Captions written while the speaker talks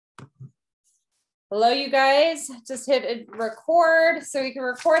Hello, you guys. Just hit record so we can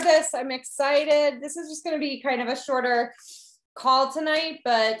record this. I'm excited. This is just going to be kind of a shorter call tonight,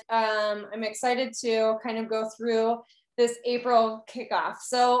 but I'm excited to kind of go through this April kickoff.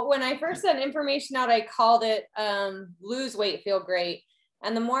 So when I first sent information out, I called it Lose Weight, Feel Great.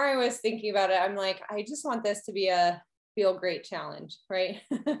 And the more I was thinking about it, I'm like, I just want this to be a feel great challenge, right?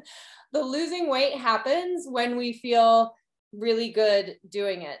 The losing weight happens when we feel really good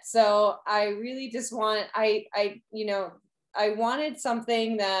doing it. So I really just want, I wanted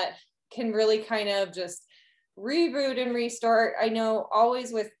something that can really kind of just reboot and restart. I know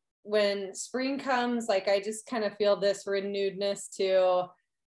always when spring comes, like I just kind of feel this renewedness to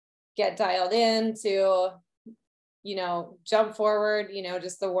get dialed in, to, jump forward,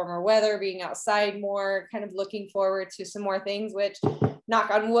 just the warmer weather, being outside more, kind of looking forward to some more things, which knock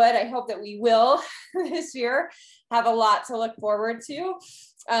on wood, I hope that we will this year have a lot to look forward to.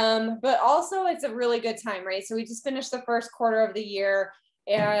 But also it's a really good time, right? So we just finished the first quarter of the year,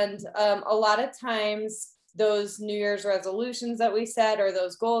 and a lot of times those New Year's resolutions that we set or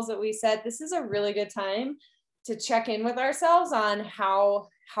those goals that we set, this is a really good time to check in with ourselves on how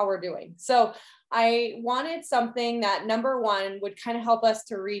we're doing. So I wanted something that, number one, would kind of help us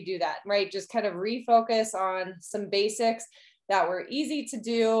to redo that, right? Just kind of refocus on some basics that were easy to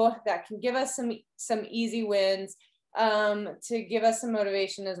do, that can give us some easy wins, to give us some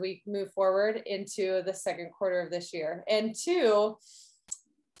motivation as we move forward into the second quarter of this year. And two,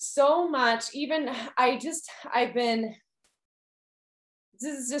 so much, this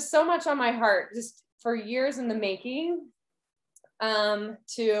is just so much on my heart, just for years in the making,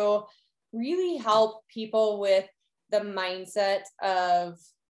 to really help people with the mindset of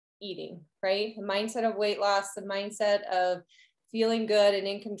eating, right? The mindset of weight loss, the mindset of feeling good and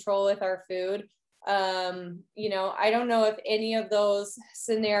in control with our food. I don't know if any of those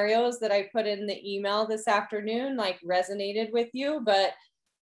scenarios that I put in the email this afternoon resonated with you, but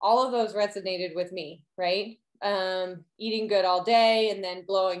all of those resonated with me, right? Eating good all day and then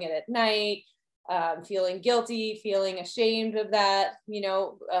blowing it at night, feeling guilty, feeling ashamed of that,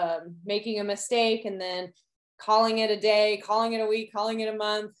 making a mistake and then calling it a day, calling it a week, calling it a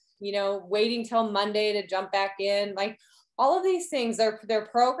month, waiting till Monday to jump back in. Like all of these things, they're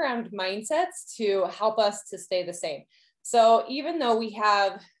programmed mindsets to help us to stay the same. So even though we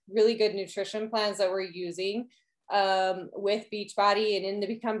have really good nutrition plans that we're using with Beachbody and in the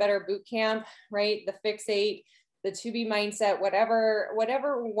Become Better Bootcamp, right? The Fix 8, the To Be Mindset, whatever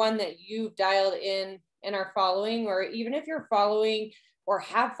one that you've dialed in and are following, or even if you're following or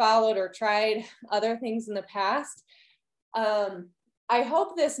have followed or tried other things in the past, I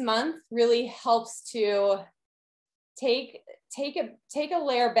hope this month really helps to take a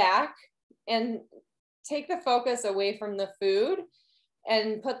layer back and take the focus away from the food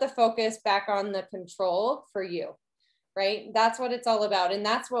and put the focus back on the control for you, right? That's what it's all about. And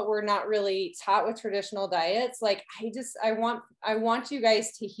that's what we're not really taught with traditional diets. Like, I want you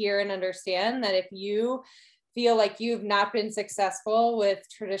guys to hear and understand that if you feel like you've not been successful with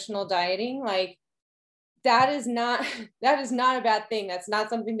traditional dieting, like that is not a bad thing. That's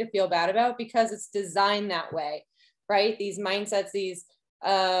not something to feel bad about, because it's designed that way, right? These mindsets, these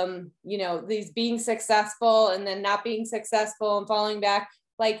being successful and then not being successful and falling back,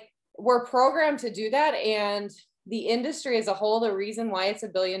 like we're programmed to do that. And the industry as a whole, the reason why it's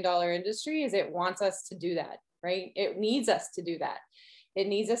 $1 billion industry is it wants us to do that, right? It needs us to do that. It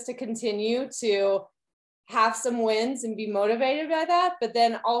needs us to continue to have some wins and be motivated by that, but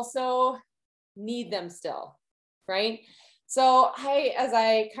then also need them still, right? So as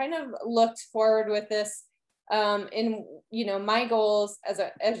I kind of looked forward with this, in my goals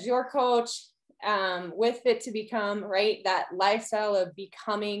as your coach, with Fit to Become, right? That lifestyle of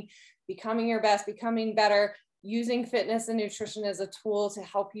becoming your best, becoming better, using fitness and nutrition as a tool to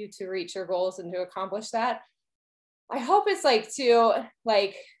help you to reach your goals and to accomplish that. I hope it's to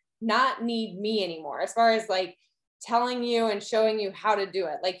not need me anymore, as far as telling you and showing you how to do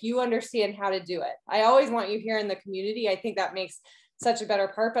it. Like you understand how to do it. I always want you here in the community. I think that makes such a better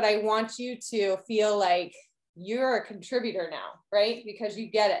part, but I want you to feel like you're a contributor now, right? Because you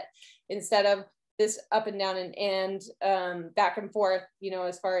get it, instead of this up and down and back and forth,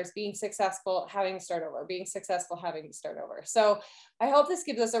 as far as being successful, having to start over, being successful, having to start over. So I hope this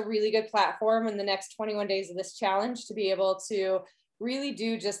gives us a really good platform in the next 21 days of this challenge to be able to really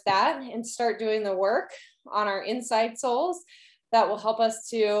do just that and start doing the work on our inside souls that will help us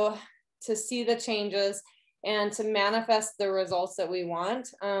to see the changes and to manifest the results that we want,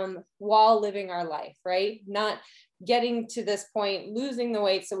 while living our life, right? Not getting to this point, losing the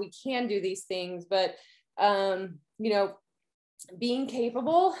weight so we can do these things, but being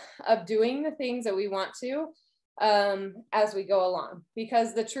capable of doing the things that we want to as we go along.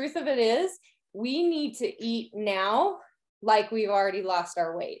 Because the truth of it is, we need to eat now like we've already lost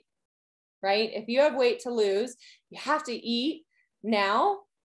our weight, right? If you have weight to lose, you have to eat now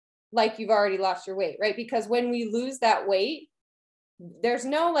like you've already lost your weight, right? Because when we lose that weight, there's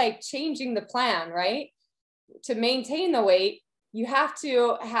no like changing the plan, right? To maintain the weight, you have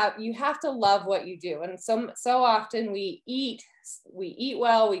to love what you do. And so often we eat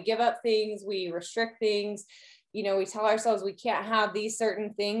well, we give up things, we restrict things, you know, we tell ourselves we can't have these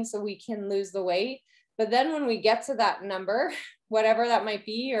certain things so we can lose the weight. But then when we get to that number, whatever that might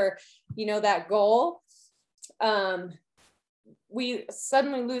be, or, you know, that goal, we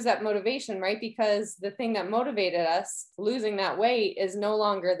suddenly lose that motivation, right? Because the thing that motivated us, losing that weight, is no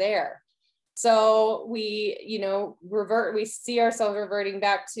longer there. So we, you know, we see ourselves reverting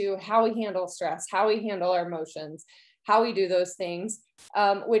back to how we handle stress, how we handle our emotions, how we do those things,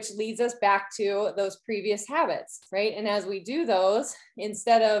 which leads us back to those previous habits, right? And as we do those,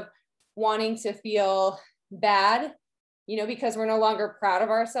 instead of wanting to feel bad, you know, because we're no longer proud of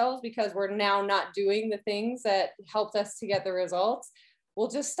ourselves, because we're now not doing the things that helped us to get the results, we'll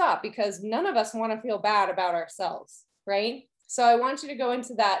just stop, because none of us want to feel bad about ourselves, right? So I want you to go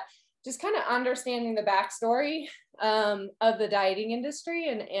into that, just kind of understanding the backstory of the dieting industry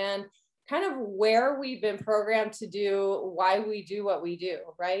and kind of where we've been programmed to do, why we do what we do,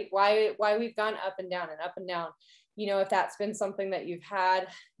 right? Why we've gone up and down and up and down. You know, if that's been something that you've had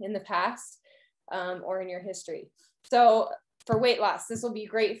in the past or in your history. So for weight loss, this will be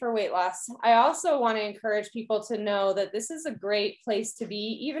great for weight loss. I also want to encourage people to know that this is a great place to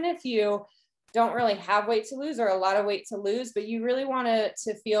be, even if you don't really have weight to lose or a lot of weight to lose, but you really want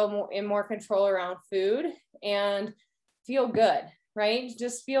to feel more control around food and feel good, right?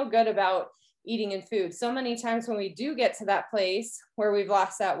 Just feel good about eating and food. So many times when we do get to that place where we've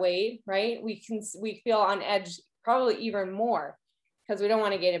lost that weight, right, we feel on edge probably even more because we don't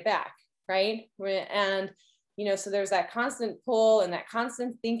want to get it back, right? And you know, so there's that constant pull and that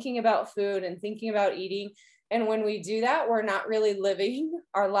constant thinking about food and thinking about eating. And when we do that, we're not really living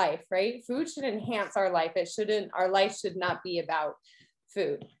our life, right? Food should enhance our life. Our life should not be about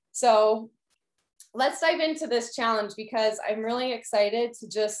food. So let's dive into this challenge, because I'm really excited to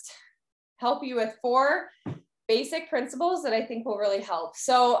just help you with 4 basic principles that I think will really help.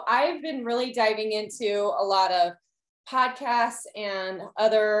 So I've been really diving into a lot of podcasts and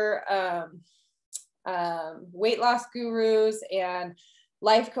other weight loss gurus and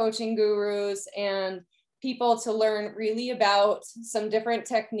life coaching gurus and people to learn really about some different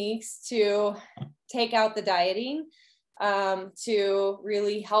techniques to take out the dieting, to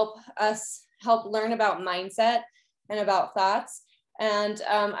really help us learn about mindset and about thoughts. And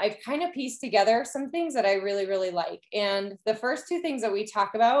I've kind of pieced together some things that I really, really like. And the first 2 things that we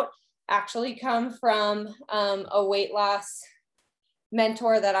talk about actually come from a weight loss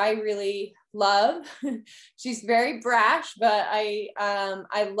mentor that I really love. She's very brash, but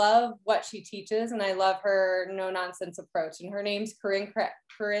I love what she teaches, and I love her no nonsense approach. And her name's Corinne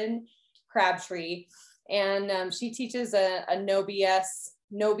Crabtree, and she teaches a no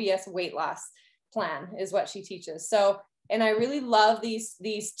BS weight loss plan is what she teaches. So, and I really love these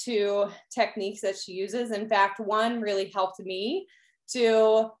 2 techniques that she uses. In fact, one really helped me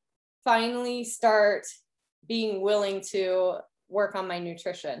to finally start being willing to work on my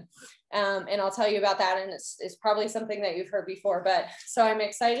nutrition. And I'll tell you about that. And it's probably something that you've heard before, but so I'm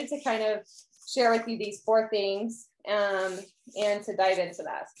excited to kind of share with you these 4 things and to dive into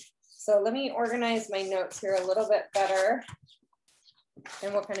that. So let me organize my notes here a little bit better,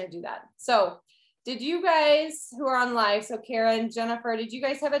 and we'll kind of do that. So did you guys who are on live, so Karen, Jennifer, did you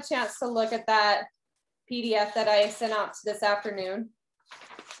guys have a chance to look at that PDF that I sent out this afternoon?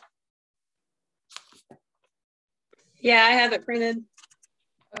 Yeah, I have it printed.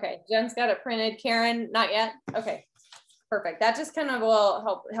 Okay, Jen's got it printed. Karen, not yet? Okay, perfect. That just kind of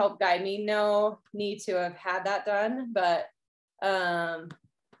will help guide me. No need to have had that done, but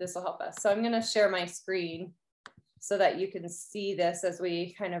this will help us. So I'm gonna share my screen so that you can see this as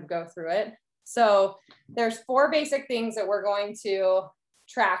we kind of go through it. So there's 4 basic things that we're going to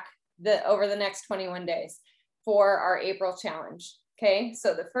track over the next 21 days for our April challenge. Okay,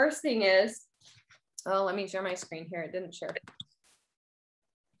 so the first thing is, oh, let me share my screen here. It didn't share.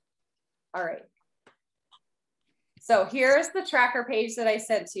 All right. So here's the tracker page that I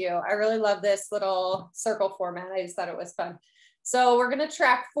sent to you. I really love this little circle format. I just thought it was fun. So we're going to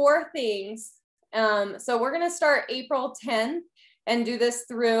track 4 things. So we're going to start April 10th and do this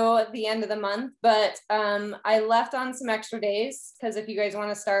through the end of the month. But I left on some extra days because if you guys want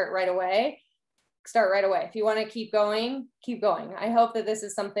to start right away, start right away. If you want to keep going, keep going. I hope that this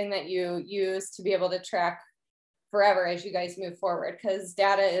is something that you use to be able to track forever as you guys move forward, because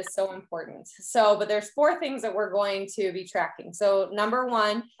data is so important. So, but there's 4 things that we're going to be tracking. So number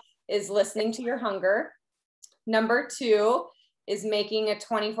 1 is listening to your hunger. Number 2 is making a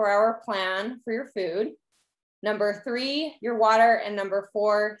 24-hour plan for your food. Number 3, your water. And number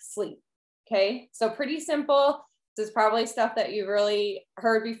 4, sleep. Okay, so pretty simple. This is probably stuff that you've really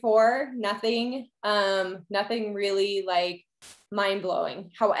heard before. Nothing really like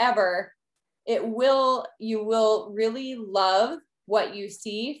mind-blowing. However, you will really love what you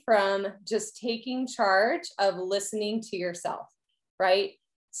see from just taking charge of listening to yourself, right?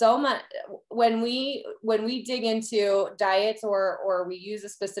 So much when we dig into diets or we use a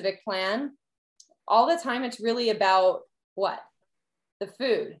specific plan, all the time it's really about what? The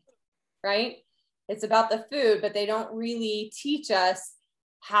food, right? It's about the food, but they don't really teach us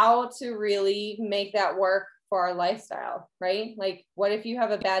how to really make that work for our lifestyle, right? Like, what if you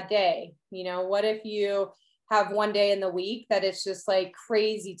have a bad day? You know, what if you have one day in the week that it's just like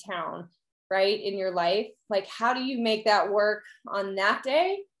crazy town, right? In your life, like, how do you make that work on that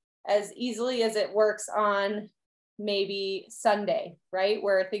day as easily as it works on maybe Sunday, right?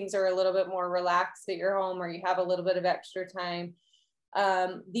 Where things are a little bit more relaxed at your home, or you have a little bit of extra time.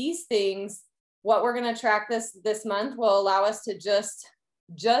 These things, what we're going to track this month will allow us to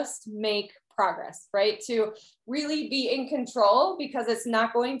just make progress, right? To really be in control, because it's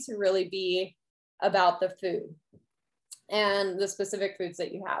not going to really be about the food and the specific foods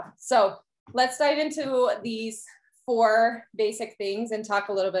that you have. So let's dive into these 4 basic things and talk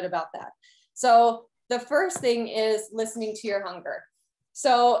a little bit about that. So the first thing is listening to your hunger.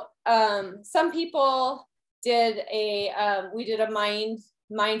 So some people did we did a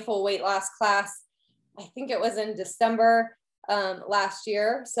mindful weight loss class. I think it was in December last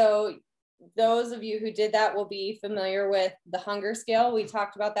year. So those of you who did that will be familiar with the hunger scale. We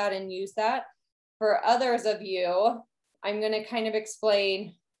talked about that and used that. For others of you, I'm going to kind of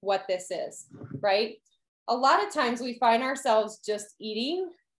explain what this is, right? A lot of times we find ourselves just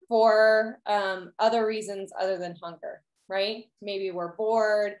eating for other reasons other than hunger, right? Maybe we're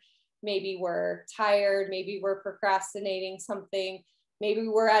bored, maybe we're tired, maybe we're procrastinating something. Maybe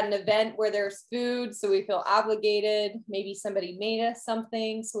we're at an event where there's food, so we feel obligated. Maybe somebody made us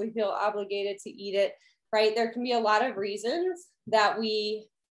something, so we feel obligated to eat it, right? There can be a lot of reasons that we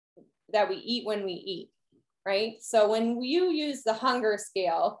eat when we eat, right? So when you use the hunger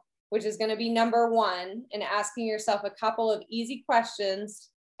scale, which is going to be number 1, and asking yourself a couple of easy questions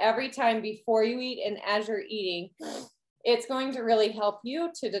every time before you eat and as you're eating, it's going to really help you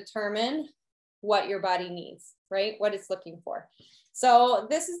to determine what your body needs, right? What it's looking for. So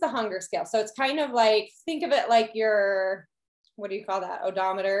this is the hunger scale. So it's kind of like, think of it like your, what do you call that?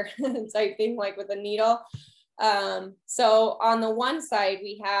 Odometer type thing, like with a needle. So on the one side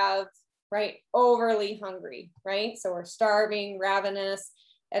we have, right, overly hungry, right? So we're starving, ravenous.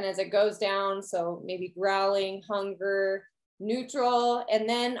 And as it goes down, so maybe growling, hunger, neutral. And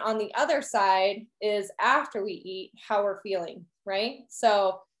then on the other side is after we eat, how we're feeling, right?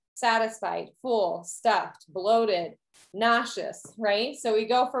 So satisfied, full, stuffed, bloated, nauseous, right? So we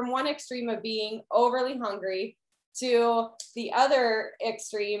go from one extreme of being overly hungry to the other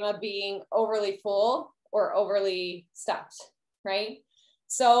extreme of being overly full or overly stuffed, right?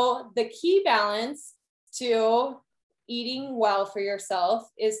 So the key balance to eating well for yourself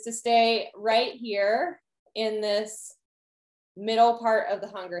is to stay right here in this middle part of the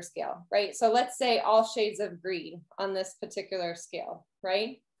hunger scale, right? So let's say all shades of green on this particular scale,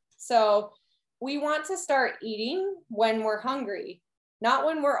 right? So we want to start eating when we're hungry, not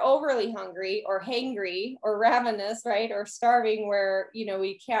when we're overly hungry or hangry or ravenous, right? Or starving where, you know,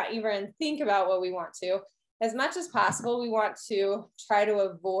 we can't even think about what we want to. As much as possible, we want to try to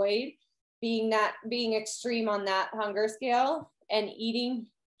avoid being extreme on that hunger scale and eating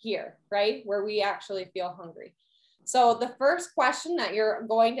here, right? Where we actually feel hungry. So the first question that you're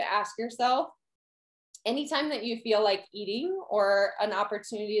going to ask yourself, anytime that you feel like eating or an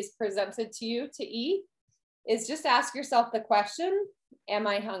opportunity is presented to you to eat, is just ask yourself the question, am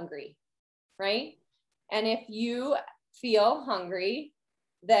I hungry, right? And if you feel hungry,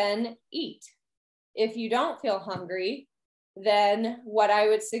 then eat. If you don't feel hungry, then what I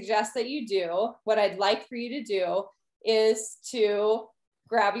would suggest that you do, what I'd like for you to do, is to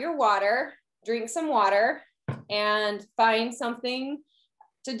grab your water, drink some water, and find something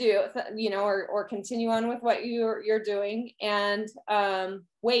to do, you know, or continue on with what you're doing, and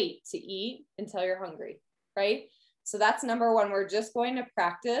wait to eat until you're hungry, right? So that's number 1. We're just going to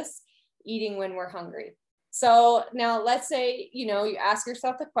practice eating when we're hungry. So now let's say, you ask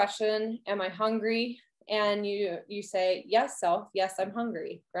yourself the question, am I hungry? And you say, yes, self, yes, I'm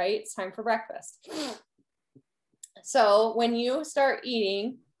hungry, right? It's time for breakfast. So when you start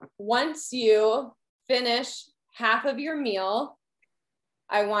eating, once you finish half of your meal,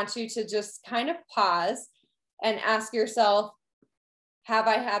 I want you to just kind of pause and ask yourself, have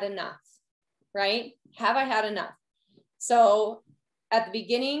I had enough? Right? Have I had enough? So at the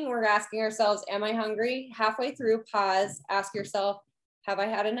beginning, we're asking ourselves, am I hungry? Halfway through, pause, ask yourself, have I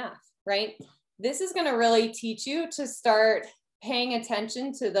had enough? Right? This is going to really teach you to start paying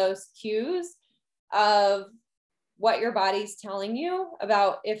attention to those cues of what your body's telling you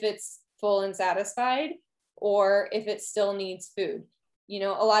about if it's full and satisfied or if it still needs food.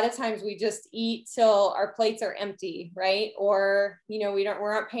 A lot of times we just eat till our plates are empty, right? Or, we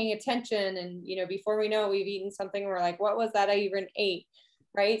aren't paying attention. And, before we know it, we've eaten something. We're like, what was that I even ate?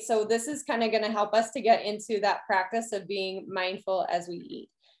 Right? So this is kind of going to help us to get into that practice of being mindful as we eat.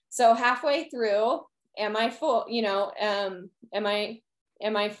 So halfway through, am I full? Am I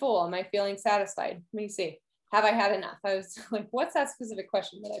full? Am I feeling satisfied? Let me see. Have I had enough? I was like, what's that specific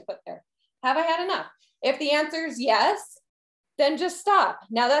question that I put there? Have I had enough? If the answer is yes, then just stop.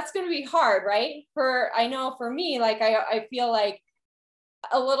 Now that's going to be hard, right? I know for me, like I feel like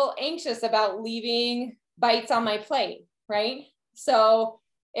a little anxious about leaving bites on my plate, right? So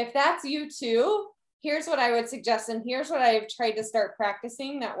if that's you too, here's what I would suggest. And here's what I've tried to start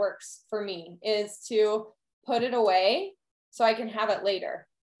practicing that works for me is to put it away so I can have it later,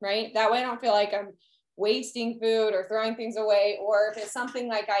 right? That way I don't feel like I'm wasting food or throwing things away, or if it's something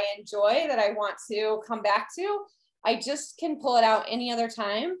like I enjoy that I want to come back to, I just can pull it out any other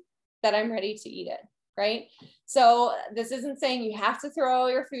time that I'm ready to eat it, right? So this isn't saying you have to throw all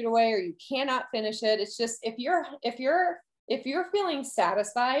your food away or you cannot finish it. It's just if you're feeling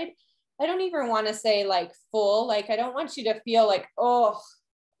satisfied, I don't even want to say like full, like I don't want you to feel like, oh,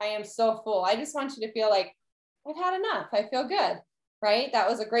 I am so full. I just want you to feel like I've had enough. I feel good, right? That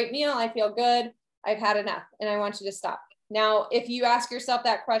was a great meal. I feel good. I've had enough, and I want you to stop. Now, if you ask yourself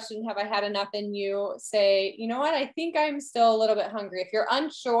that question, have I had enough? And you say, you know what, I think I'm still a little bit hungry. If you're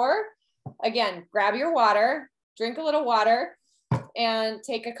unsure, again, grab your water, drink a little water, and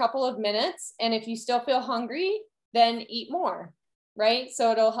take a couple of minutes. And if you still feel hungry, then eat more, right?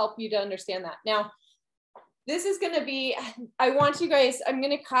 So it'll help you to understand that. Now, this is going to be, I'm going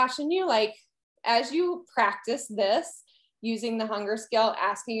to caution you, like, as you practice this, using the hunger scale,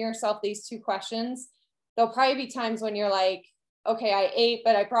 asking yourself these two questions, there'll probably be times when you're like, okay, I ate,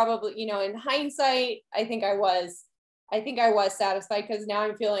 but I probably, in hindsight, I think I was satisfied because now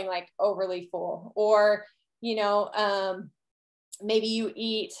I'm feeling like overly full. Or, maybe you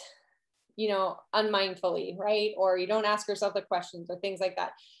eat, unmindfully, right? Or you don't ask yourself the questions or things like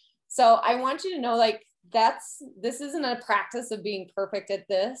that. So I want you to know, like, this isn't a practice of being perfect at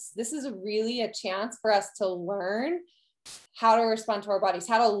this. This is really a chance for us to learn how to respond to our bodies,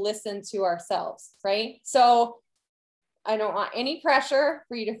 how to listen to ourselves, right? So I don't want any pressure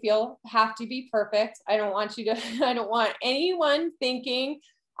for you to have to be perfect. I don't want anyone thinking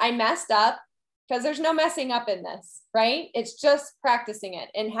I messed up, because there's no messing up in this, right? It's just practicing it.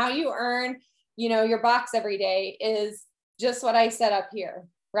 And how you earn, your box every day is just what I set up here,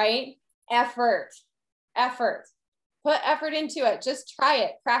 right? Effort. Put effort into it. Just try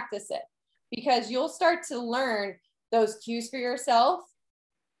it, practice it, because you'll start to learn those cues for yourself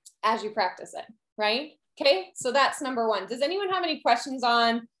as you practice it, right? Okay, so that's number one. Does anyone have any questions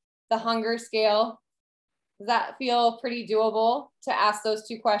on the hunger scale? Does that feel pretty doable to ask those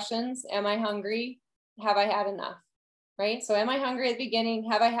two questions? Am I hungry? Have I had enough? Right? So am I hungry at the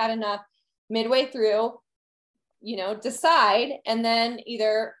beginning? Have I had enough? Midway through, decide, and then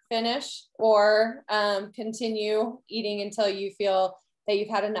either finish or continue eating until you feel that you've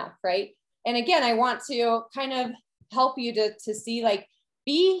had enough, right? And again, I want to kind of help you to see, like,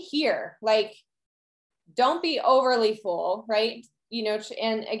 be here, like, don't be overly full, right?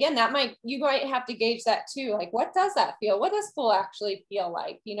 And again, you might have to gauge that too. Like, what does that feel? What does full actually feel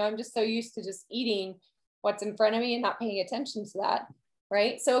like? I'm just so used to just eating what's in front of me and not paying attention to that,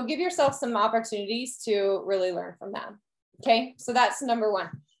 right? So give yourself some opportunities to really learn from that. Okay, so that's number one.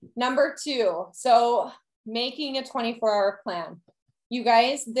 Number two, so making a 24-hour plan. You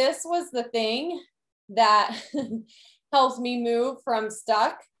guys, this was the thing that helps me move from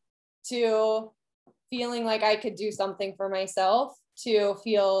stuck to feeling like I could do something for myself, to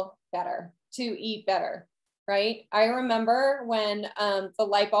feel better, to eat better, right? I remember when the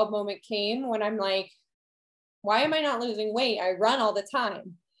light bulb moment came, when I'm like, why am I not losing weight? I run all the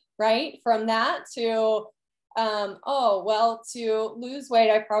time, right? From that to oh, well, to lose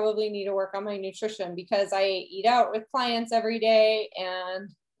weight, I probably need to work on my nutrition because I eat out with clients every day, and,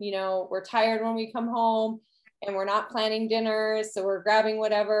 you know, we're tired when we come home and we're not planning dinners. So we're grabbing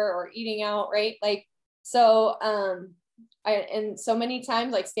whatever or eating out. Right. Like, so, and so many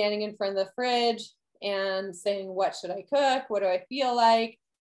times, like standing in front of the fridge and saying, what should I cook? What do I feel like?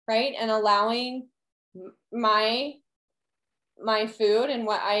 Right. And allowing my food and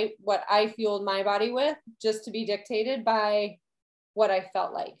what I fueled my body with just to be dictated by what I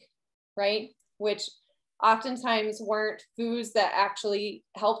felt like, right? Which oftentimes weren't foods that actually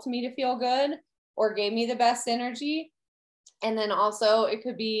helped me to feel good or gave me the best energy. And then also it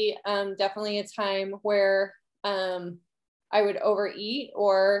could be definitely a time where I would overeat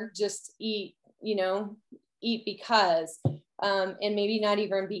or just eat, you know, eat because, and maybe not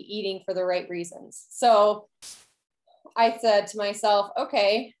even be eating for the right reasons. So I said to myself,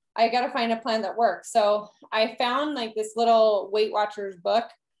 okay, I got to find a plan that works. So I found like this little Weight Watchers book,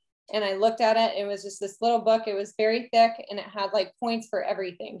 and I looked at it. It was just this little book. It was very thick and it had like points for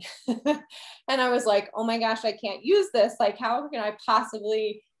everything. And I was like, oh my gosh, I can't use this. Like, how can I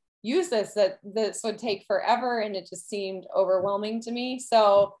possibly use this? That this would take forever. And it just seemed overwhelming to me.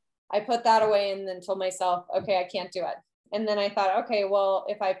 So I put that away and then told myself, okay, I can't do it. And then I thought, okay, well,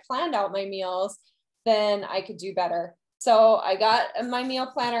 if I planned out my meals, then I could do better. So I got my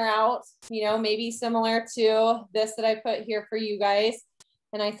meal planner out, you know, maybe similar to this that I put here for you guys.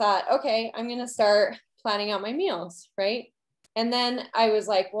 And I thought, okay, I'm going to start planning out my meals, right? And then I was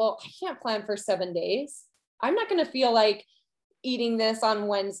like, well, I can't plan for 7 days. I'm not going to feel like eating this on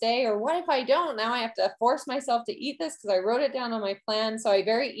Wednesday. Or what if I don't? Now I have to force myself to eat this because I wrote it down on my plan. So I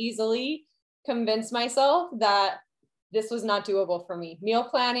very easily convinced myself that this was not doable for me. Meal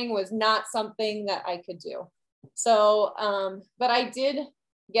planning was not something that I could do. So, but I did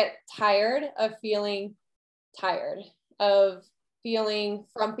get tired of feeling tired, of feeling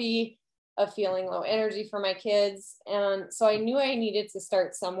frumpy, of feeling low energy for my kids. And so I knew I needed to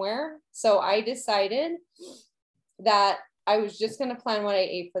start somewhere. So I decided that I was just going to plan what I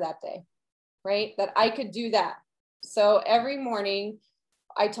ate for that day, right? That I could do that. So every morning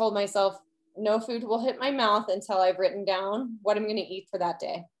I told myself, no food will hit my mouth until I've written down what I'm going to eat for that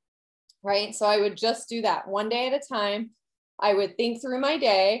day. Right. So I would just do that one day at a time. I would think through my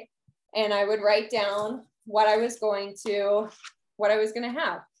day and I would write down what I was going to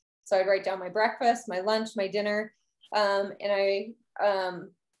have. So I'd write down my breakfast, my lunch, my dinner. And I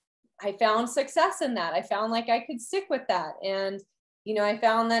found success in that. I found like I could stick with that. And, you know, I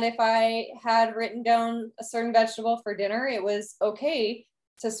found that if I had written down a certain vegetable for dinner, it was okay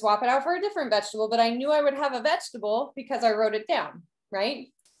to swap it out for a different vegetable, but I knew I would have a vegetable because I wrote it down. Right.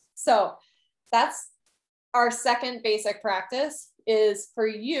 So that's our second basic practice, is for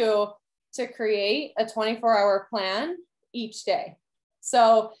you to create a 24-hour plan each day.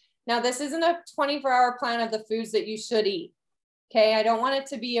 So now this isn't a 24-hour plan of the foods that you should eat. Okay. I don't want it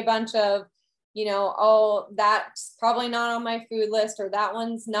to be a bunch of, you know, oh, that's probably not on my food list, or that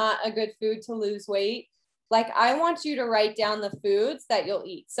one's not a good food to lose weight. Like, I want you to write down the foods that you'll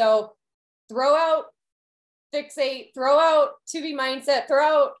eat. So throw out Fixate, throw out To Be Mindset, throw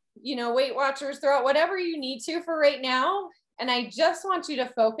out, you know, Weight Watchers, throw out whatever you need to for right now. And I just want you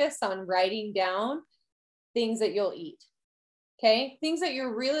to focus on writing down things that you'll eat. Okay. Things that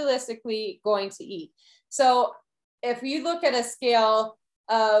you're realistically going to eat. So if you look at a scale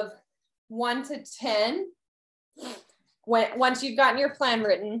of 1 to 10, once you've gotten your plan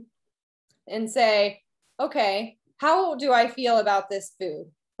written, and say, okay, how do I feel about this food?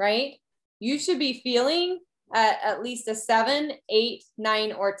 Right? You should be feeling at least a 7, 8,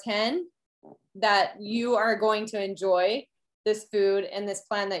 9, or 10 that you are going to enjoy this food and this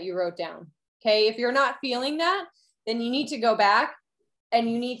plan that you wrote down. Okay. If you're not feeling that, then you need to go back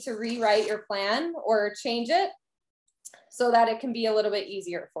and you need to rewrite your plan or change it so that it can be a little bit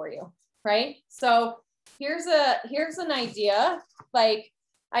easier for you. Right. So here's an idea. Like,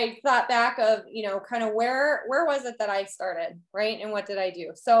 I thought back of, you know, kind of where was it that I started, right? And what did I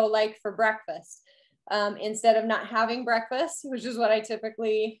do? So like for breakfast, instead of not having breakfast, which is what I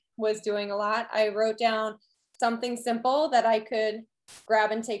typically was doing a lot, I wrote down something simple that I could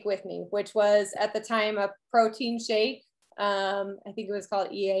grab and take with me, which was at the time a protein shake. I think it was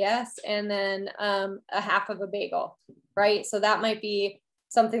called EAS, and then a half of a bagel, right? So that might be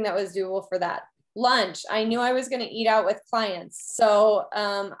something that was doable for that. Lunch, I knew I was going to eat out with clients. So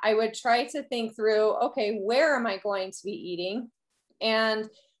I would try to think through, okay, where am I going to be eating? And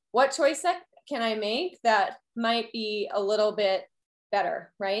what choice can I make that might be a little bit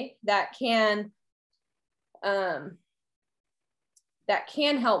better, right? That can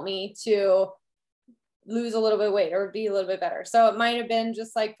help me to lose a little bit of weight or be a little bit better. So it might have been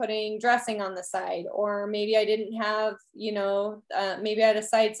just like putting dressing on the side, or maybe I didn't have, you know, maybe I had a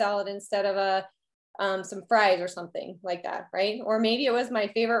side salad instead of some fries or something like that, right? Or maybe it was my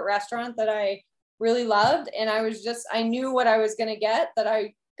favorite restaurant that I really loved, and I knew what I was going to get, that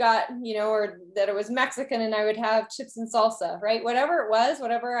I got, you know, or that it was Mexican and I would have chips and salsa, right? Whatever it was,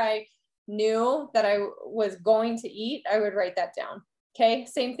 whatever I knew that I was going to eat, I would write that down. Okay.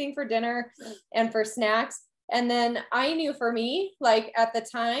 Same thing for dinner and for snacks. And then I knew for me, like at the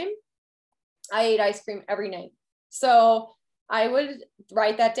time, I ate ice cream every night. So I would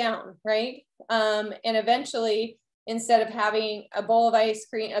write that down, right? And eventually, instead of having a bowl of ice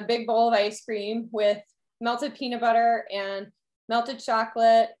cream, a big bowl of ice cream with melted peanut butter and melted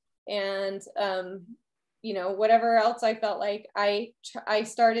chocolate and, you know, whatever else I felt like, I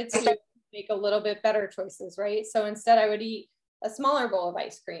started to make a little bit better choices, right? So instead I would eat a smaller bowl of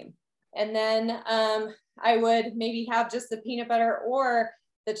ice cream. And then I would maybe have just the peanut butter or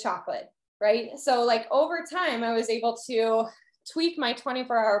the chocolate, right? So like over time, I was able to tweak my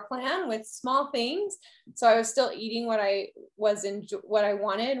 24-hour plan with small things. So I was still eating what I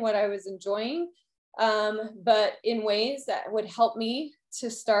wanted, what I was enjoying, but in ways that would help me to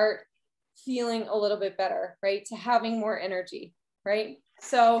start feeling a little bit better, right? To having more energy, right?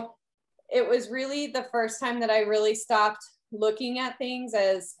 So it was really the first time that I really stopped looking at things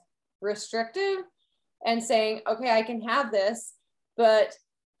as restrictive and saying, okay, I can have this, but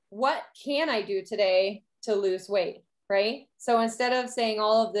what can I do today to lose weight, right? So instead of saying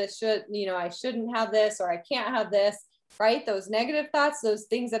all of this I shouldn't have this, or I can't have this, right? Those negative thoughts, those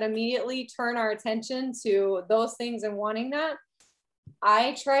things that immediately turn our attention to those things and wanting that,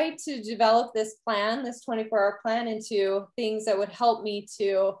 I tried to develop this plan, this 24-hour plan, into things that would help me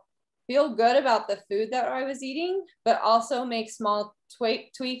to feel good about the food that I was eating, but also make small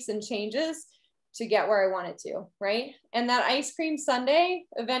tweaks and changes to get where I wanted to, right? And that ice cream sundae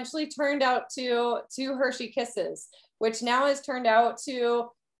eventually turned out to Hershey Kisses, which now has turned out to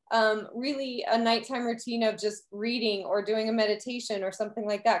really a nighttime routine of just reading or doing a meditation or something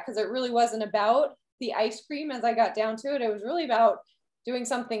like that. Because it really wasn't about the ice cream as I got down to it. It was really about doing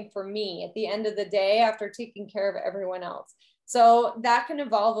something for me at the end of the day after taking care of everyone else. So that can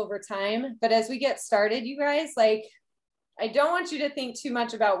evolve over time. But as we get started, you guys, like, I don't want you to think too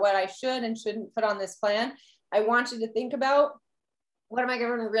much about what I should and shouldn't put on this plan. I want you to think about, what am I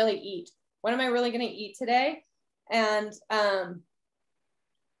going to really eat? What am I really going to eat today? And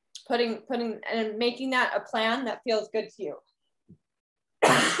putting and making that a plan that feels good to you.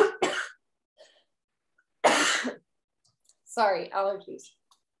 Sorry, allergies.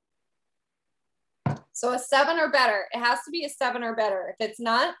 So a 7 or better. It has to be a 7 or better. If it's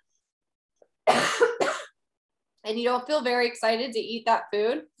not, and you don't feel very excited to eat that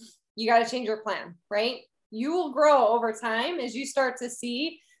food, you got to change your plan, right? You will grow over time as you start to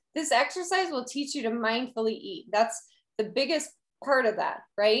see this exercise will teach you to mindfully eat. That's the biggest part of that,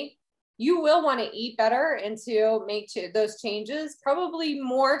 right? You will want to eat better and to make those changes, probably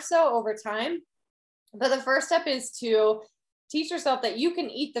more so over time. But the first step is to teach yourself that you can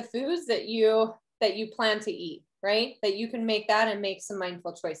eat the foods that you plan to eat, right? That you can make that and make some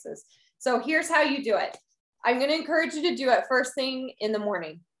mindful choices. So here's how you do it. I'm going to encourage you to do it first thing in the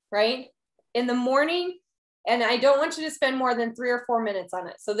morning, right? In the morning, and I don't want you to spend more than 3 or 4 minutes on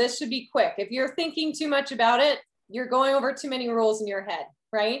it. So this should be quick. If you're thinking too much about it, you're going over too many rules in your head,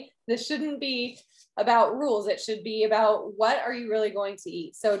 right? This shouldn't be about rules. It should be about what are you really going to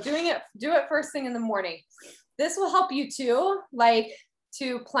eat. So do it first thing in the morning. This will help you too, like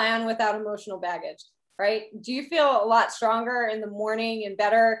to plan without emotional baggage, right? Do you feel a lot stronger in the morning and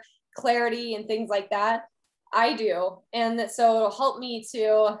better clarity and things like that? I do. And so it'll help me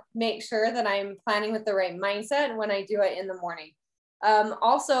to make sure that I'm planning with the right mindset when I do it in the morning.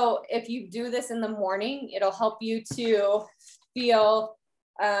 Also, if you do this in the morning, it'll help you to feel,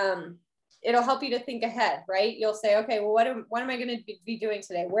 it'll help you to think ahead, right? You'll say, okay, well, what am I going to be doing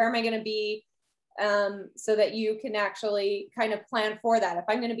today? Where am I going to be? So that you can actually kind of plan for that. If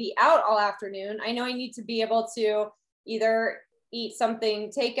I'm going to be out all afternoon, I know I need to be able to either eat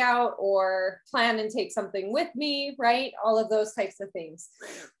something takeout or plan and take something with me, right? All of those types of things.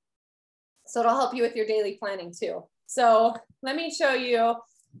 So it'll help you with your daily planning too. So let me show you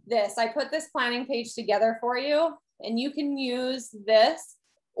this. I put this planning page together for you, and you can use this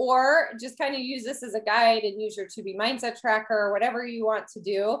or just kind of use this as a guide and use your To-Be Mindset tracker or whatever you want to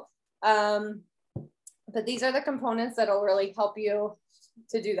do. But these are the components that'll really help you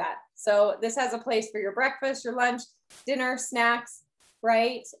to do that. So this has a place for your breakfast, your lunch, dinner, snacks,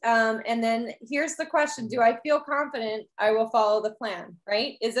 right? And then here's the question. Do I feel confident I will follow the plan,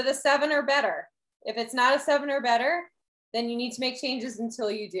 right? Is it a 7 or better? If it's not a 7 or better, then you need to make changes until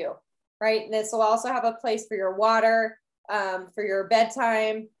you do, right? And this will also have a place for your water, for your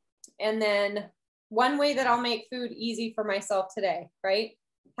bedtime. And then one way that I'll make food easy for myself today, right?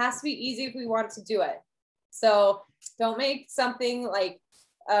 Has to be easy if we want to do it. So don't make something like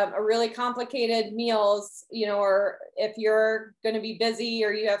a really complicated meals, you know, or if you're going to be busy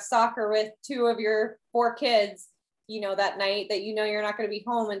or you have soccer with 2 of your 4 kids, you know, that night that you know you're not going to be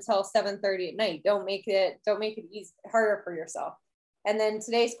home until 7:30 at night. Don't make it easy, harder for yourself. And then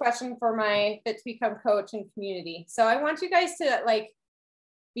today's question for my Fit to Become coach and community. So I want you guys to like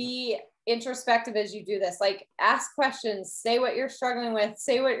be introspective as you do this, like ask questions, say what you're struggling with,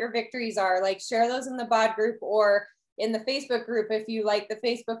 say what your victories are, like share those in the BOD group or in the Facebook group if you like the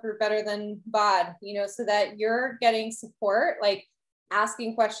Facebook group better than BOD, you know, so that you're getting support, like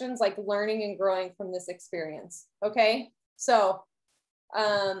asking questions, like learning and growing from this experience. Okay. So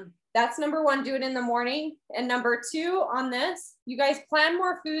that's number 1, do it in the morning. And number 2 on this, you guys plan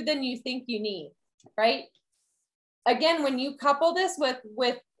more food than you think you need, right? Again, when you couple this with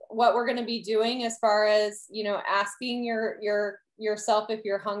what we're going to be doing as far as, you know, asking yourself if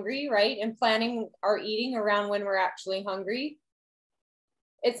you're hungry, right? And planning our eating around when we're actually hungry.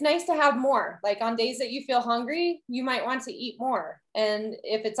 It's nice to have more. Like on days that you feel hungry, you might want to eat more. And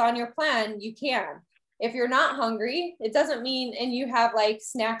if it's on your plan, you can. If you're not hungry, it doesn't mean, and you have like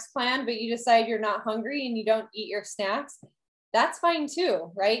snacks planned, but you decide you're not hungry and you don't eat your snacks, that's fine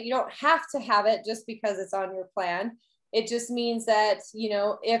too, right? You don't have to have it just because it's on your plan. It just means that, you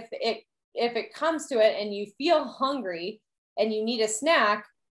know, if it comes to it and you feel hungry and you need a snack,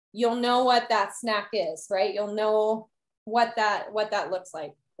 you'll know what that snack is, right? You'll know what that looks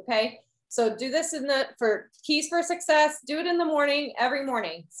like. Okay. So do this for keys for success, do it in the morning, every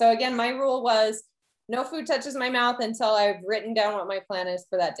morning. So again, my rule was no food touches my mouth until I've written down what my plan is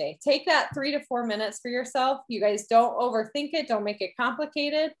for that day. Take that 3 to 4 minutes for yourself. You guys don't overthink it. Don't make it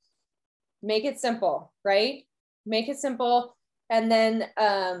complicated. Make it simple, right? Make it simple. And then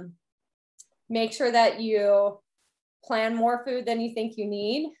make sure that you plan more food than you think you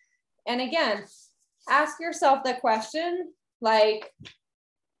need. And again, ask yourself the question, like,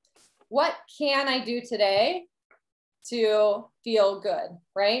 what can I do today to feel good,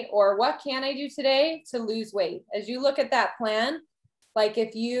 right? Or what can I do today to lose weight? As you look at that plan, like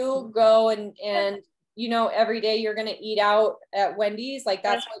if you go and you know, every day you're going to eat out at Wendy's, like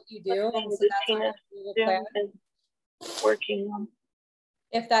that's what you do. And so that's on your doable plan. Working on.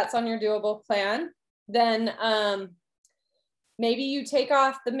 If that's on your doable plan, then maybe you take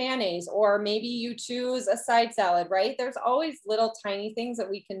off the mayonnaise, or maybe you choose a side salad, right? There's always little tiny things that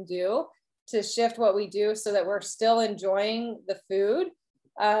we can do to shift what we do so that we're still enjoying the food,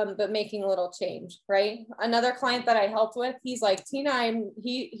 but making a little change, right? Another client that I helped with, he's like, Tina,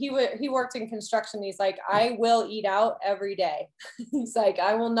 he worked in construction. He's like, I will eat out every day. He's like,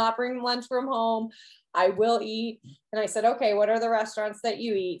 I will not bring lunch from home. I will eat. And I said, okay, what are the restaurants that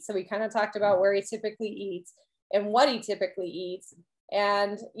you eat? So we kind of talked about where he typically eats and what he typically eats.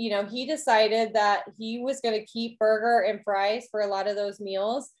 And, you know, he decided that he was going to keep burger and fries for a lot of those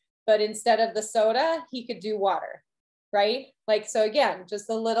meals, but instead of the soda, he could do water, right? Like, so again, just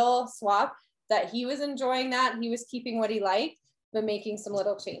a little swap that he was enjoying that. He was keeping what he liked, but making some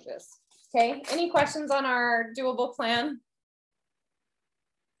little changes. Okay. Any questions on our doable plan?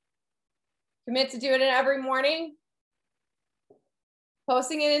 Commit to do it every morning.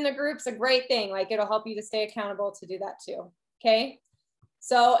 Posting it in the group's a great thing. Like it'll help you to stay accountable to do that too. Okay.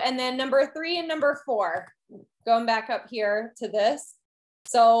 So, and then number 3 and number 4, going back up here to this.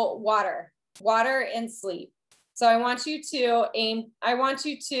 So water and sleep. So I want you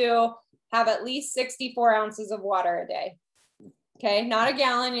to have at least 64 ounces of water a day. Okay. Not a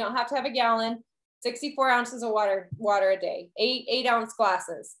gallon. You don't have to have a gallon. 64 ounces of water a day, 8-ounce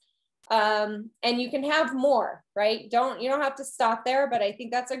glasses. And you can have more, right? You don't have to stop there, but I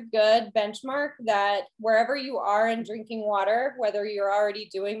think that's a good benchmark that wherever you are in drinking water, whether you're already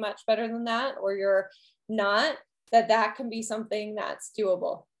doing much better than that or you're not, that can be something that's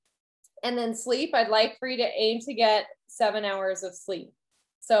doable. And then sleep, I'd like for you to aim to get 7 hours of sleep.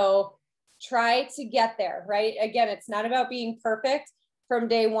 So try to get there, right? Again, it's not about being perfect from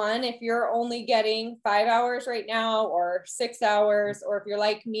day one. If you're only getting 5 hours right now or 6 hours, or if you're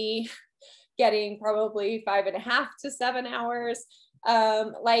like me, getting probably 5.5 to 7 hours,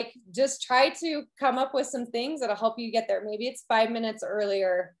 like just try to come up with some things that'll help you get there. Maybe it's 5 minutes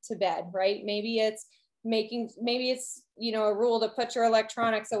earlier to bed, right? Maybe it's you know, a rule to put your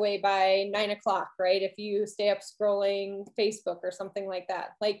electronics away by 9 o'clock, right? If you stay up scrolling Facebook or something like that,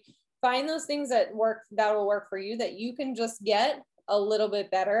 like find those things that will work for you, that you can just get a little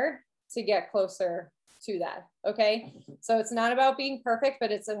bit better to get closer to that. Okay. So it's not about being perfect,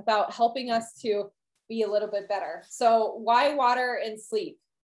 but it's about helping us to be a little bit better. So why water and sleep?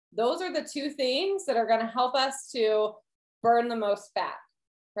 Those are the two things that are going to help us to burn the most fat,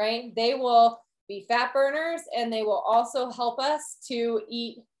 right? They will be fat burners, and they will also help us to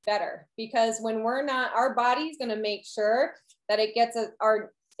eat better, because when we're not, our body's going to make sure that it gets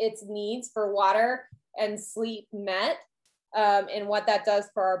its needs for water and sleep met, and what that does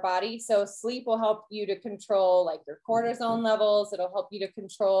for our body. So sleep will help you to control like your cortisone levels. It'll help you to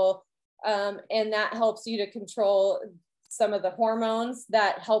control, and that helps you to control some of the hormones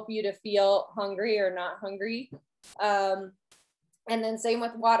that help you to feel hungry or not hungry. And then same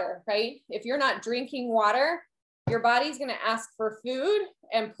with water, right? If you're not drinking water, your body's going to ask for food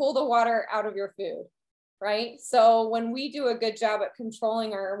and pull the water out of your food, right? So when we do a good job at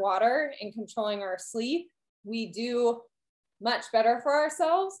controlling our water and controlling our sleep, we do much better for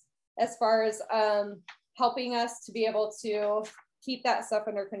ourselves as far as helping us to be able to keep that stuff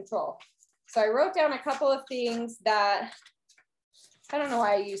under control. So I wrote down a couple of things that, I don't know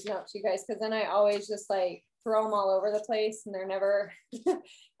why I use notes, you guys, because then I always just like throw them all over the place and they're never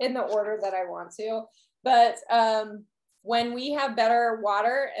in the order that I want to. But when we have better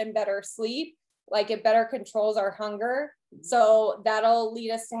water and better sleep, like it better controls our hunger. So that'll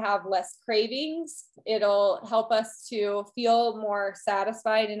lead us to have less cravings. It'll help us to feel more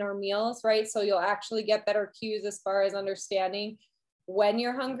satisfied in our meals, right? So you'll actually get better cues as far as understanding when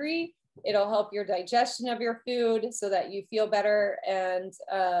you're hungry. It'll help your digestion of your food so that you feel better and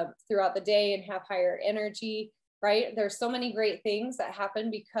throughout the day and have higher energy, right? There's so many great things that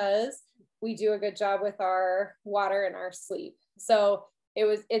happen because we do a good job with our water and our sleep. So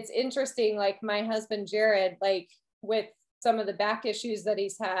it's interesting, like my husband, Jared, like with some of the back issues that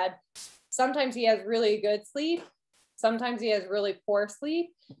he's had, sometimes he has really good sleep. Sometimes he has really poor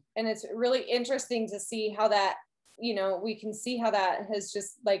sleep. And it's really interesting to see how that, you know, we can see how that has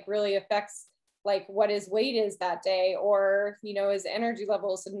just like really affects like what his weight is that day, or, you know, his energy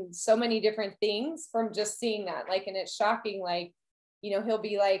levels and so many different things from just seeing that. Like, and it's shocking, like, you know, he'll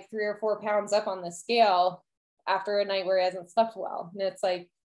be like 3 or 4 pounds up on the scale after a night where he hasn't slept well. And it's like,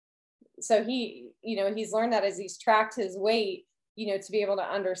 so he, you know, he's learned that as he's tracked his weight, you know, to be able to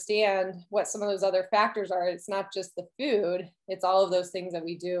understand what some of those other factors are. It's not just the food, it's all of those things that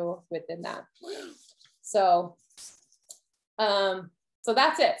we do within that. So so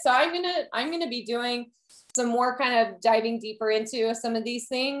that's it. So I'm gonna be doing some more kind of diving deeper into some of these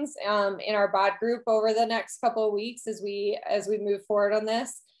things in our bod group over the next couple of weeks as we move forward on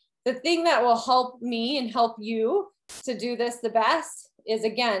this. The thing that will help me and help you to do this the best is,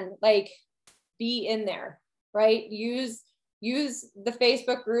 again, like, be in there, right? Use the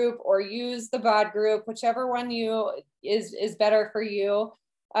Facebook group or use the bod group, whichever one is better for you.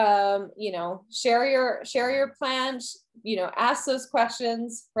 You know, share your plans, you know, ask those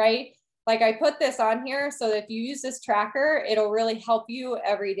questions, right? Like I put this on here so that if you use this tracker, it'll really help you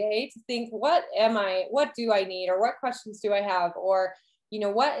every day to think, what do I need? Or what questions do I have? Or, you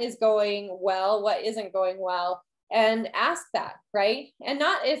know, what is going well? What isn't going well? And ask that, right? And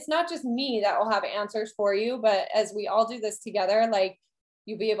it's not just me that will have answers for you, but as we all do this together, like,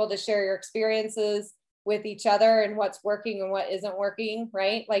 you'll be able to share your experiences with each other and what's working and what isn't working,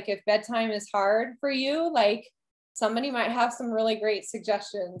 right? Like if bedtime is hard for you, like somebody might have some really great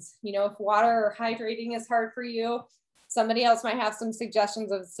suggestions. You know, if water or hydrating is hard for you, somebody else might have some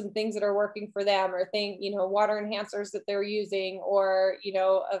suggestions of some things that are working for them, or you know, water enhancers that they're using, or, you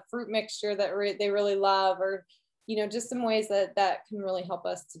know, a fruit mixture that they really love, or, you know, just some ways that can really help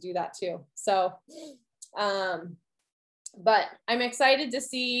us to do that too. So, but I'm excited to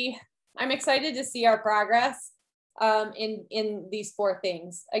see our progress in these 4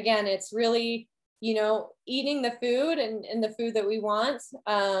 things. Again, it's really, you know, eating the food and the food that we want.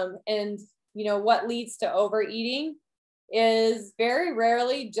 And, you know, what leads to overeating is very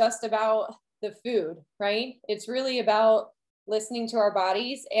rarely just about the food, right? It's really about listening to our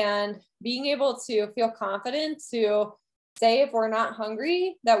bodies and being able to feel confident to say, if we're not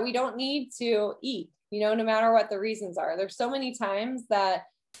hungry, that we don't need to eat, you know, no matter what the reasons are. There's so many times that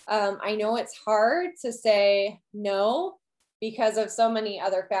I know it's hard to say no because of so many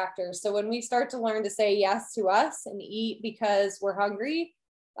other factors. So when we start to learn to say yes to us and eat because we're hungry,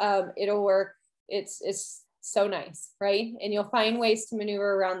 it'll work. It's so nice, right? And you'll find ways to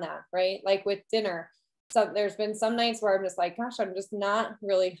maneuver around that, right? Like with dinner. So there's been some nights where I'm just like, gosh, I'm just not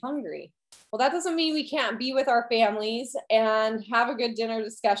really hungry. Well, that doesn't mean we can't be with our families and have a good dinner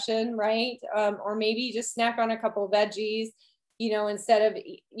discussion, right? Or maybe just snack on a couple of veggies, instead of,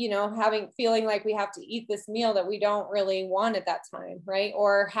 feeling like we have to eat this meal that we don't really want at that time, right?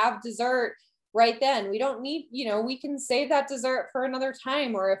 Or have dessert right then. We don't need, we can save that dessert for another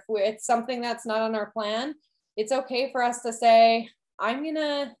time. Or if it's something that's not on our plan, it's okay for us to say, I'm going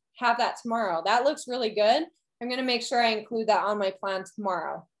to have that tomorrow. That looks really good. I'm going to make sure I include that on my plan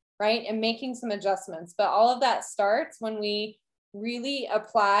tomorrow, right? And making some adjustments. But all of that starts when we really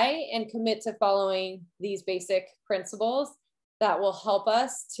apply and commit to following these basic principles that will help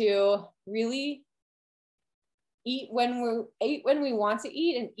us to really eat when we want to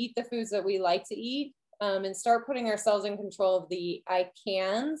eat, and eat the foods that we like to eat, and start putting ourselves in control of the I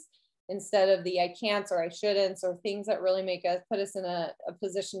cans instead of the I can'ts or I shouldn'ts, or things that really put us in a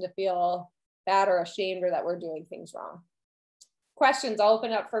position to feel bad or ashamed, or that we're doing things wrong. Questions? I'll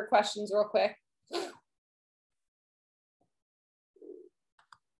open up for questions real quick.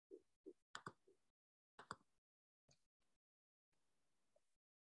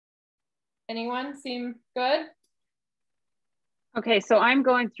 Anyone seem good? Okay, so I'm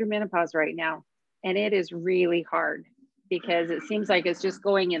going through menopause right now, and it is really hard because it seems like it's just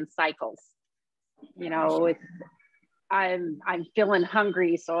going in cycles. I'm feeling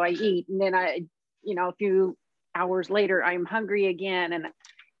hungry, so I eat, and then a few hours later I'm hungry again,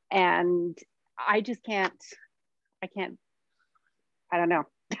 and I just can't. I don't know.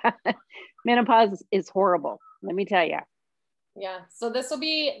 Menopause is horrible, let me tell you. Yeah, so this will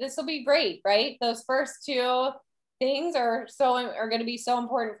be great, right? Those first two things are going to be so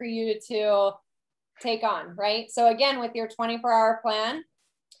important for you to take on, right? So again, with your 24-hour plan,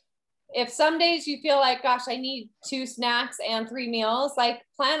 if some days you feel like, gosh, I need 2 snacks and 3 meals, like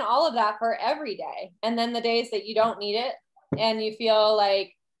plan all of that for every day. And then the days that you don't need it and you feel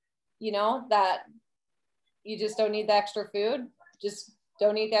like, that you just don't need the extra food, just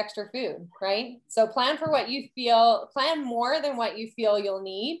don't eat the extra food, right? So plan more than what you feel you'll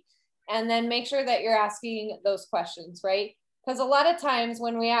need. And then make sure that you're asking those questions, right? Because a lot of times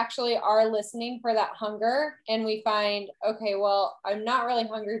when we actually are listening for that hunger and we find, okay, well, I'm not really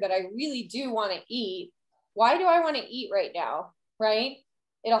hungry, but I really do want to eat. Why do I want to eat right now, right?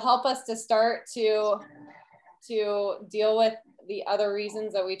 It'll help us to start to deal with the other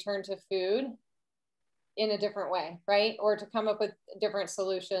reasons that we turn to food in a different way, right? Or to come up with different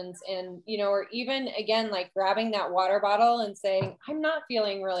solutions. And, or even again, like grabbing that water bottle and saying, I'm not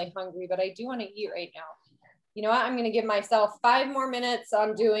feeling really hungry, but I do want to eat right now. You know what? I'm going to give myself 5 more minutes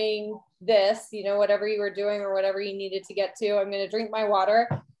on doing this, whatever you were doing or whatever you needed to get to. I'm going to drink my water,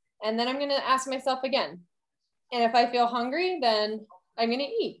 and then I'm going to ask myself again. And if I feel hungry, then I'm going to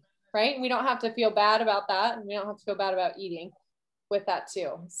eat, right? We don't have to feel bad about that. And we don't have to feel bad about eating with that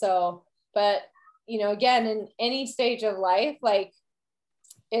too. So, but again, in any stage of life, like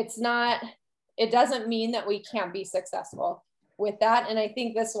it doesn't mean that we can't be successful with that. And I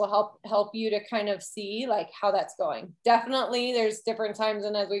think this will help you to kind of see like how that's going. Definitely there's different times,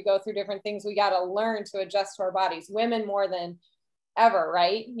 and as we go through different things, we got to learn to adjust to our bodies, women more than ever,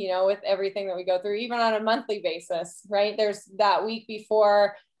 right? With everything that we go through, even on a monthly basis, right? There's that week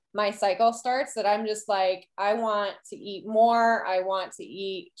before my cycle starts that I'm just like, I want to eat more. I want to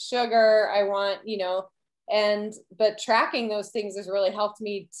eat sugar. I want, but tracking those things has really helped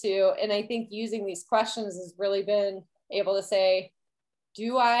me to, and I think using these questions has really been able to say,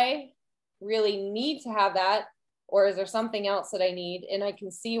 do I really need to have that? Or is there something else that I need? And I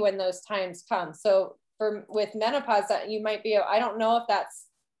can see when those times come. So with menopause, that you might be, I don't know if that's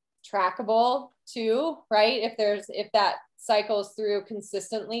trackable too, right? If that cycles through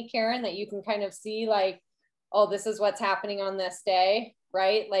consistently, Karen, that you can kind of see like, oh, this is what's happening on this day,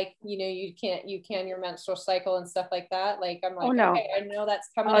 right? Like, you can your menstrual cycle and stuff like that. Like, I'm like, oh, no. Okay, I know that's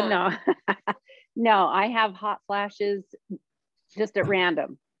coming up. No. No, I have hot flashes just at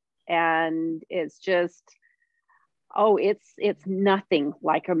random, and it's just, it's nothing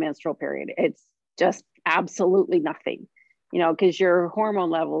like a menstrual period. It's just absolutely nothing, because your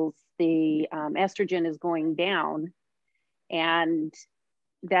hormone levels, the estrogen is going down, and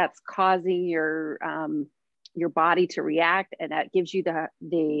that's causing your body to react, and that gives you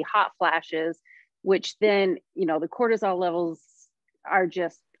the hot flashes, which then, the cortisol levels are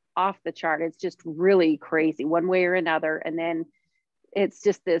just off the chart. It's just really crazy one way or another. And then it's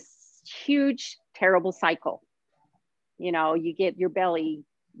just this huge, terrible cycle. You get your belly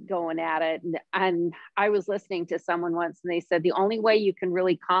going at it. And I was listening to someone once, and they said the only way you can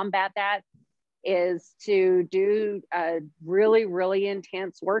really combat that is to do a really, really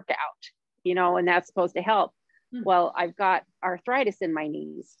intense workout, and that's supposed to help. Mm-hmm. Well, I've got arthritis in my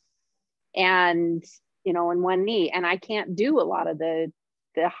knees and, in one knee, and I can't do a lot of the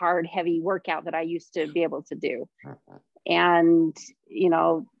hard, heavy workout that I used to be able to do. And, you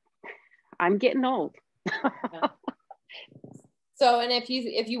know, I'm getting old. Yeah. So, and if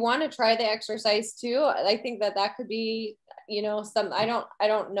you want to try the exercise too, I think that could be, you know, I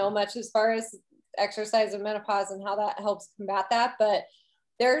don't know much as far as exercise and menopause and how that helps combat that, but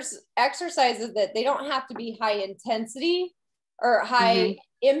there's exercises that they don't have to be high intensity or high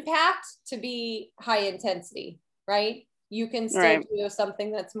impact to be high intensity, right? You can still do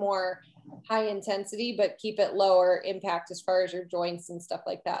something that's more high intensity, but keep it lower impact as far as your joints and stuff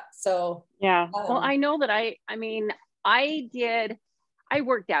like that. So, yeah. Well, I know that I mean, I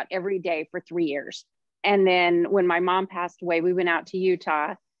worked out every day for 3 years. And then when my mom passed away, we went out to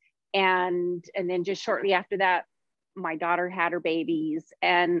Utah. And then just shortly after that, my daughter had her babies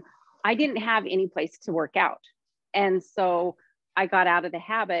and I didn't have any place to work out. And so I got out of the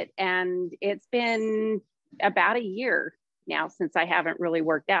habit, and it's been about a year now since I haven't really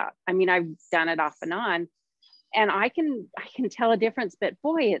worked out. I mean, I've done it off and on, and I can tell a difference, but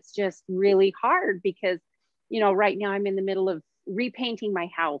boy, it's just really hard because, you know, right now I'm in the middle of repainting my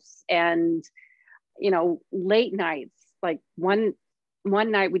house, and, you know, late nights, like one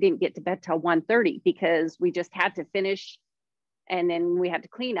night we didn't get to bed till 1:30 because we just had to finish and then we had to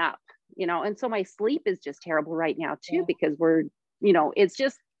clean up, you know, and so my sleep is just terrible right now too, because we're, you know, it's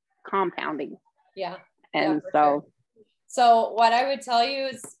just compounding. Yeah. And So what I would tell you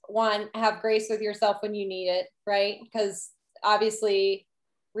is, one, have grace with yourself when you need it, right? Because obviously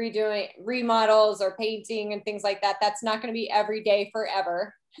redoing remodels or painting and things like that, that's not going to be every day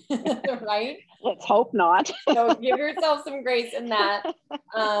forever. Right? Let's hope not. So give yourself some grace in that.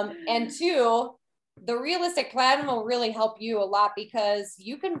 And two, the realistic plan will really help you a lot because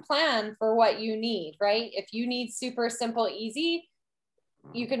you can plan for what you need, right? If you need super simple, easy,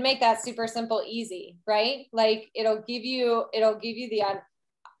 you can make that super simple, easy, right? Like it'll give you the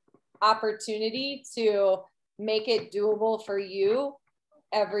opportunity to make it doable for you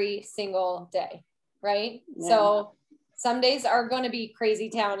every single day, right? Yeah. So some days are going to be crazy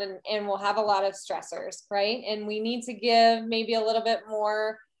town and we'll have a lot of stressors, right? And we need to give maybe a little bit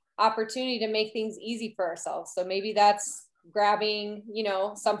more opportunity to make things easy for ourselves. So maybe that's grabbing, you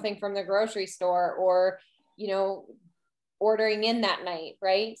know, something from the grocery store, or, you know, ordering in that night,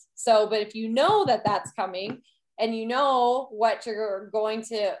 right? So, but if you know that that's coming and you know what you're going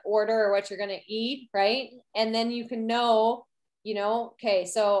to order or what you're going to eat, right? And then you can know, you know, okay,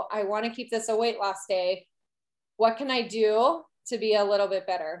 so I want to keep this a weight loss day. What can I do to be a little bit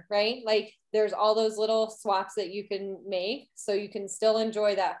better, right? Like there's all those little swaps that you can make so you can still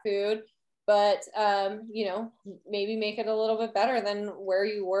enjoy that food, but, you know, maybe make it a little bit better than where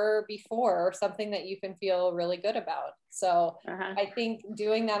you were before, or something that you can feel really good about. So I think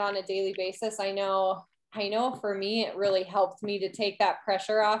doing that on a daily basis, I know for me, it really helped me to take that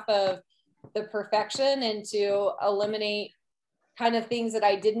pressure off of the perfection and to eliminate kind of things that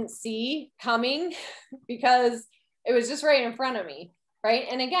I didn't see coming because it was just right in front of me. Right.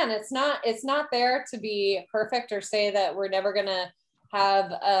 And again, it's not there to be perfect or say that we're never going to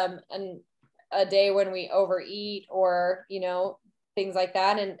have a day when we overeat or, you know, things like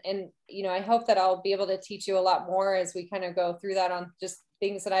that. And, you know, I hope that I'll be able to teach you a lot more as we kind of go through that on just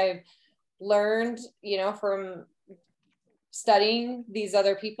things that I've learned, you know, from studying these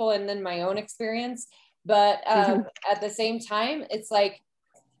other people and then my own experience. But at the same time, it's like,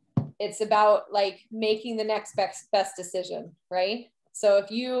 it's about like making the next best decision, right? So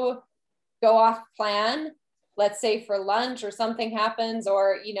if you go off plan, let's say for lunch or something happens,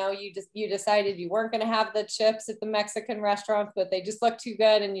 or, you know, you decided you weren't going to have the chips at the Mexican restaurant, but they just looked too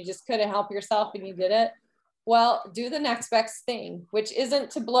good and you just couldn't help yourself and you did it. Well, do the next best thing, which isn't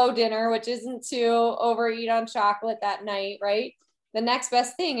to blow dinner, which isn't to overeat on chocolate that night, right? The next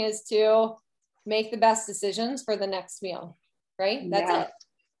best thing is to make the best decisions for the next meal, right? That's it.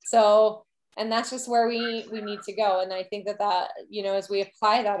 So, and that's just where we need to go. And I think that, you know, as we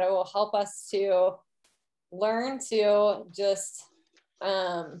apply that, it will help us to learn to just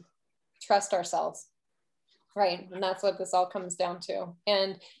trust ourselves, right? And that's what this all comes down to.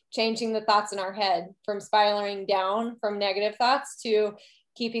 And changing the thoughts in our head from spiraling down from negative thoughts to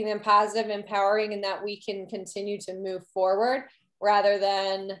keeping them positive, empowering, and that we can continue to move forward rather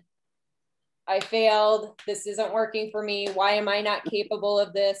than I failed, this isn't working for me, why am I not capable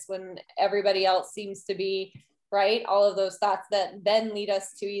of this when everybody else seems to be, right? All of those thoughts that then lead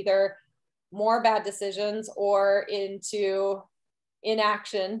us to either more bad decisions or into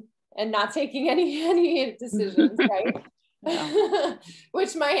inaction and not taking any decisions, right?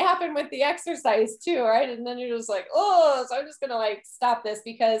 Which might happen with the exercise too, right? And then you're just like, oh, so I'm just gonna like stop this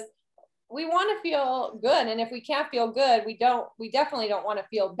because we want to feel good. And if we can't feel good, we definitely don't want to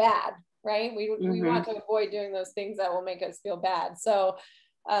feel bad, right? We want to avoid doing those things that will make us feel bad. So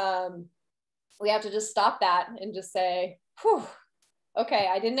we have to just stop that and just say, whew, okay,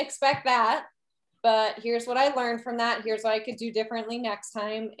 I didn't expect that, but here's what I learned from that. Here's what I could do differently next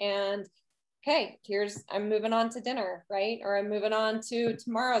time. And okay, I'm moving on to dinner, right? Or I'm moving on to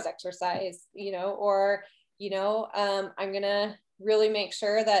tomorrow's exercise, or, I'm going to really make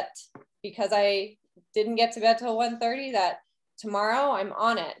sure that because I didn't get to bed till 1:30, that tomorrow I'm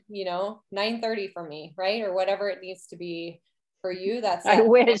on it, 9:30 for me, right? Or whatever it needs to be for you. That's I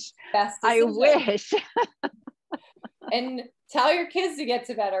wish. Best I wish. And tell your kids to get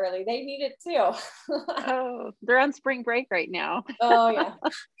to bed early. They need it too. Oh, they're on spring break right now. Oh yeah.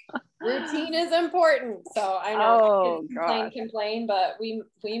 Routine is important. So I know complain, but we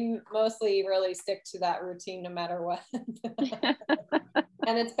mostly really stick to that routine no matter what.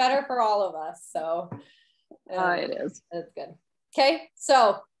 And it's better for all of us. So it is. That's good. Okay.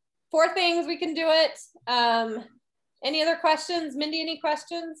 So 4 things we can do it. Any other questions? Mindy, any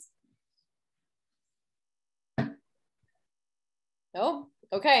questions? No?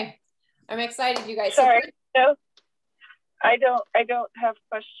 Okay. I'm excited, you guys. Sorry. No, I don't have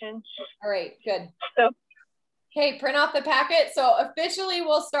questions. All right, good. So, okay, print off the packet. So officially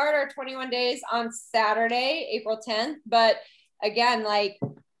we'll start our 21 days on Saturday, April 10th. But again,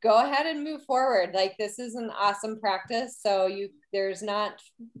 go ahead and move forward. This is an awesome practice. So there's not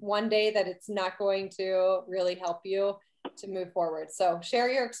one day that it's not going to really help you to move forward. So share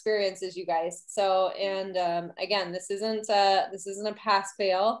your experiences, you guys. So, and again, this isn't a pass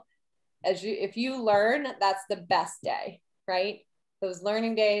fail. If you learn, that's the best day, right? Those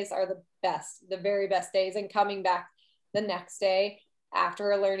learning days are the very best days, and coming back the next day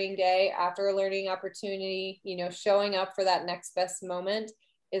after a learning day, after a learning opportunity, showing up for that next best moment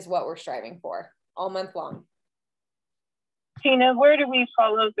is what we're striving for all month long. Tina, where do we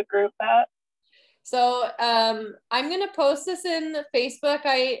follow the group at? So I'm going to post this in Facebook.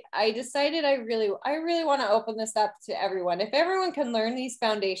 I decided I really want to open this up to everyone. If everyone can learn these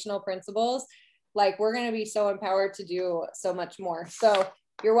foundational principles, we're going to be so empowered to do so much more. So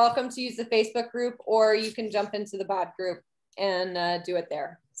you're welcome to use the Facebook group, or you can jump into the BOD group and do it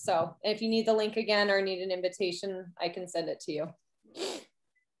there. So if you need the link again or need an invitation, I can send it to you.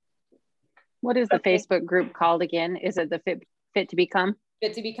 What is the Facebook group called again? Is it the Fit to Become?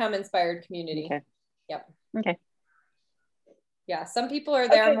 Fit to Become Inspired Community. Okay. Yep. Okay. Yeah, some people are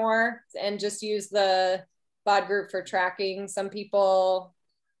there more and just use the BOD group for tracking. Some people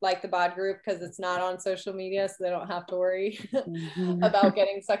like the BOD group because it's not on social media, so they don't have to worry about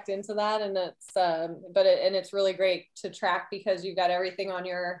getting sucked into that. And it's and it's really great to track because you've got everything on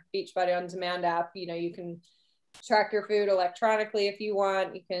your Beachbody On Demand app. You can track your food electronically if you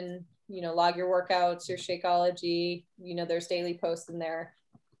want. You can log your workouts, your Shakeology. There's daily posts in there,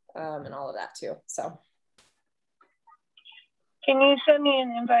 and all of that too. So, can you send me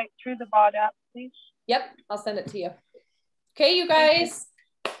an invite through the BOD app, please? Yep, I'll send it to you. Okay, you guys.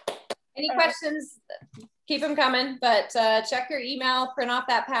 Any questions? Keep them coming, but check your email, print off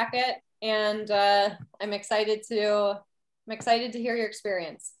that packet, and I'm excited to hear your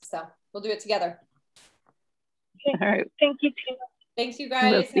experience. So we'll do it together. Okay. All right. Thank you, Tina. Thanks, you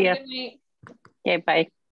guys. We'll see you. Have a good night. Okay, bye.